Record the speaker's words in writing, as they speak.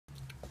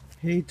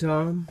Hey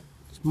Tom,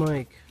 it's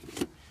Mike.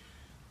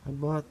 I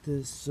bought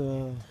this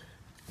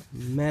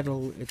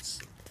metal. It's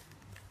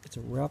a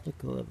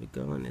replica of a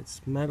gun. It's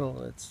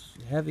metal. It's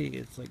heavy.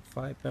 It's like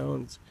 5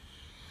 pounds.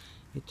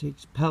 It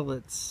takes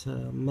pellets,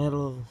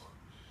 metal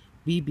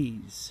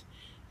BBs,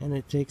 and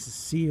it takes a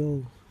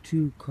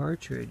CO2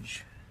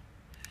 cartridge.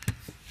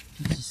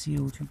 It's a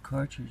CO2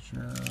 cartridge.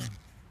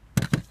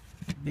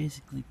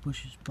 Basically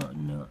pushes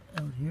button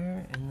out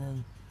here, and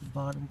then the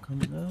bottom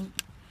comes out,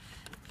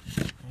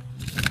 and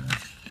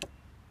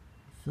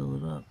fill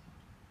it up.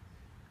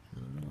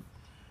 And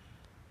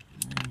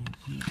then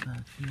you put it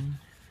back in.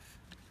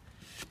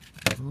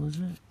 Close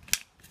it.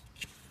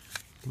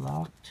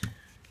 Locked.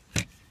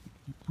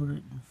 You put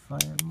it in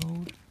fire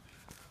mode.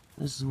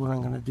 This is what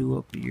I'm gonna do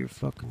up at your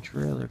fucking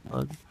trailer,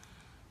 bud.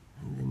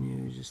 And then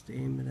you just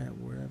aim it at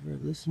wherever.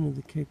 Listen to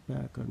the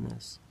kickback on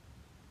this.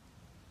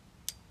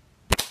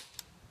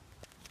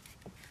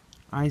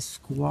 I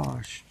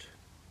squashed.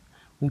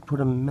 We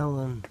put a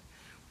melon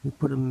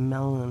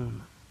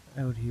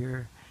out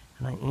here,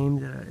 and I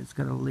aimed it at it. It's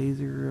got a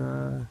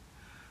laser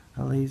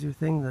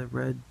thing, the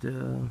red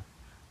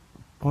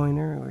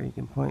pointer, where you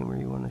can point where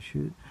you want to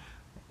shoot.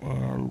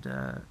 And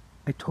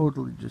I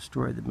totally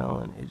destroyed the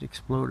melon. It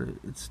exploded.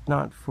 It's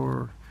not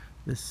for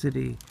the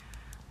city,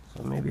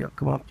 so maybe I'll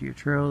come up to your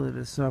trailer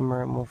this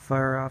summer and we'll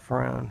fire off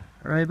around.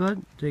 Alright,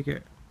 bud? Take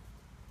care.